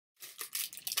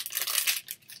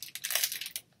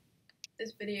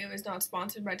This video is not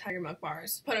sponsored by Tiger Milk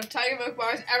Bars. But if Tiger Milk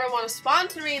Bars ever want to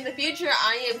sponsor me in the future,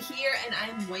 I am here and I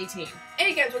am waiting.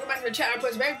 Hey guys, welcome back to my channel. I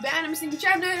was very bad. I'm seeing the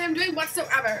channel and I'm doing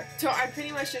whatsoever. So I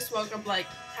pretty much just woke up like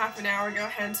half an hour ago,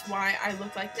 hence why I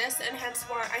look like this and hence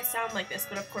why I sound like this,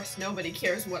 but of course nobody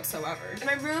cares whatsoever. And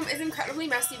my room is incredibly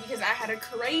messy because I had a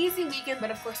crazy weekend,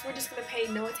 but of course we're just gonna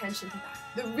pay no attention to that.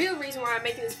 The real reason why I'm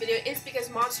making this video is because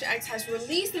Monsta has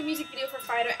released the music video for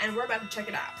Fighter and we're about to check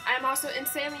it out. I am also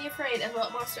insanely afraid of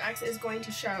what Monsta is going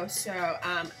to show, so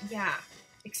yeah,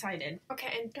 excited.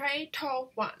 Okay, in 3, 2,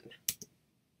 1.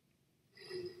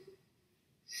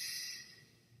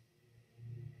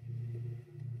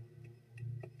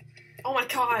 Oh my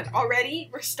god, already?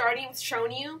 We're starting with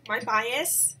showing you my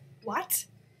bias? What?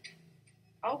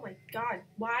 Oh my god,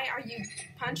 why are you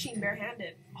punching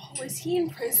barehanded? Oh, is he in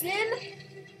prison?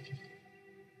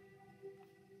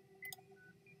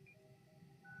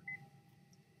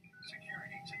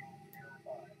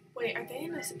 Wait, are they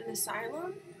in an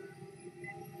asylum?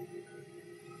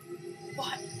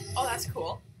 What? Oh, that's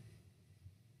cool.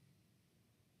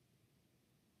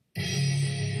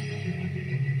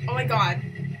 Oh my god.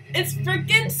 It's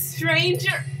freaking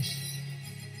Stranger.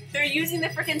 They're using the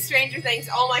freaking Stranger Things.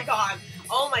 Oh my god.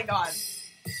 Oh my god.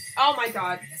 Oh my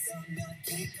god.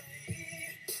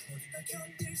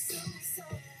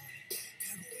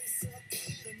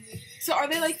 So are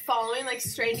they like following like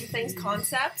Stranger Things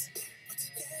concept?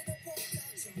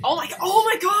 Oh my god. Oh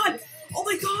my god. Oh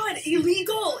my god.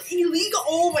 Illegal. Illegal.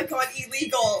 Oh my god.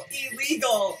 Illegal.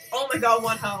 Illegal. Oh my god.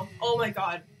 One hoe. Oh my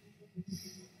god.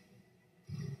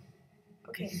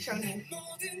 Okay, showing you.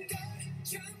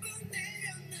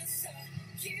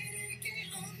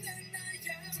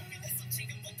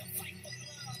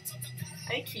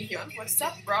 Hey, Kihyun, what's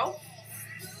up, bro?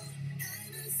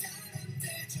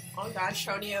 Oh god,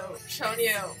 showing you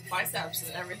biceps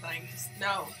and everything. Just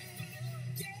no.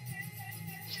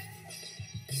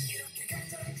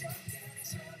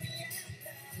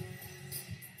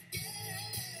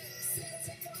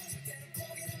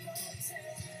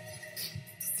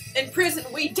 In prison,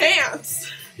 we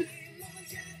dance!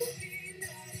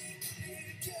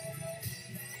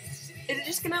 Is it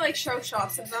just gonna like show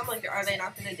shots of them? Like, are they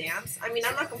not gonna dance? I mean,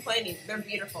 I'm not complaining. They're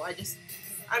beautiful.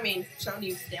 I mean,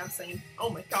 Shoney's dancing. Oh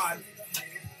my god.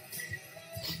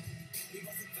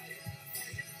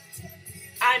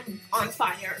 I'm on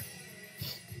fire.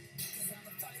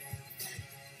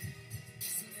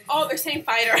 Oh, they're saying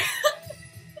fighter.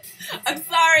 I'm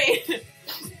sorry.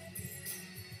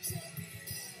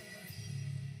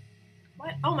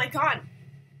 What? Oh my god.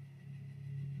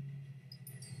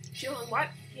 Julian, what?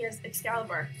 He has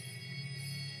Excalibur.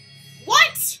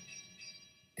 What?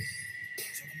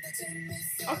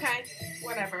 Okay,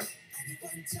 whatever.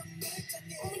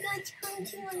 Oh my god, it's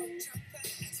Julian.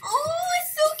 Oh,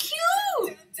 it's so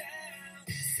cute!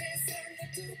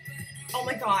 Oh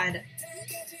my god.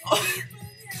 Oh.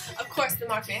 Of course the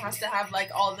maknae has to have like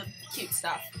all the cute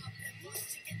stuff.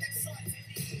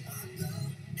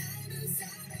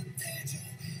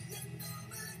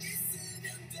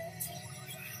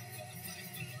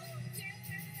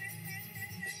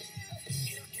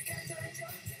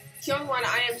 Hyungwon,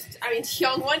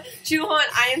 Juhan,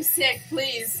 I am sick,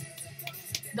 please.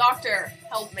 Doctor,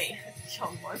 help me.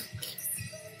 Hyungwon.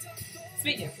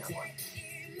 Speaking of Hyungwon.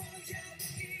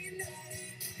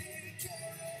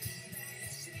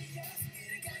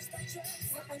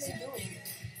 What are they doing?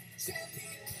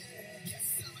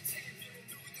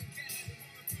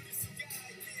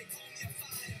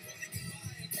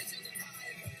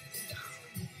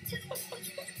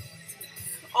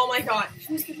 Oh my god.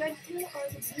 Who's the red pill or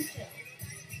the blue pill?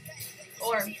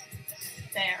 Or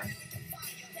there.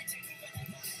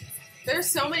 There's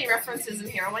so many references in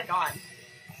here. Oh my god.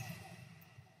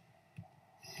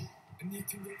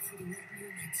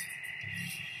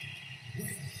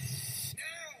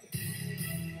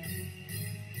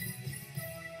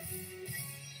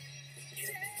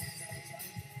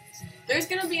 There's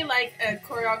gonna be like a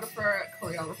choreography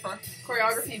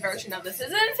version of this.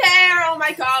 Isn't fair! Oh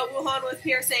my god, Wuhan with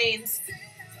piercings.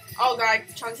 Oh god,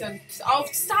 Changhyun. Oh,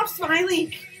 stop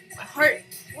smiling! My heart.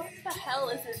 What the hell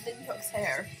is in Minhyuk's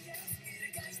hair?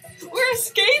 We're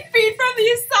escaping from the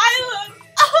asylum!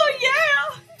 Oh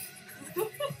yeah!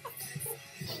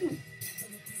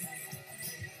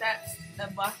 That's the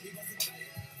buck.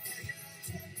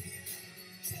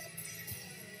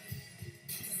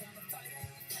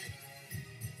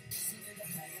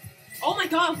 Oh my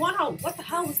god, wow, what the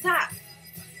hell was that?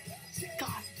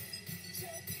 God.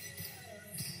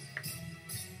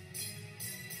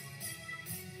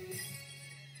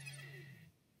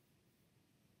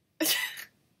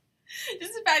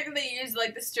 Just the fact that they use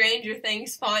like the Stranger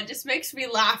Things font just makes me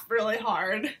laugh really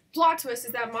hard. Plot twist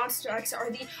is that Monsta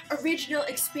are the original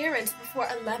experiments before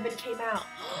 11 came out.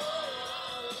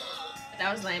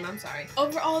 That was lame, I'm sorry.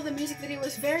 Overall, the music video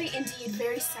was indeed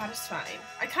very satisfying.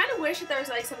 I kind of wish that there was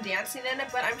like some dancing in it,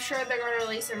 but I'm sure they're going to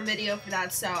release a video for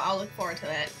that, so I'll look forward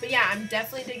to it. But yeah, I'm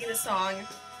definitely digging the song.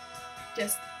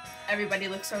 Just, everybody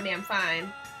looks so damn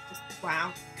fine. Just,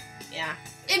 wow. Yeah.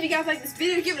 If you guys like this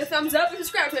video, give it a thumbs up and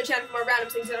subscribe to my channel for more random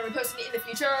things that I'll be posting in the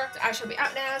future. So I shall be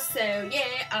out now, so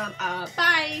yeah,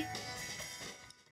 bye!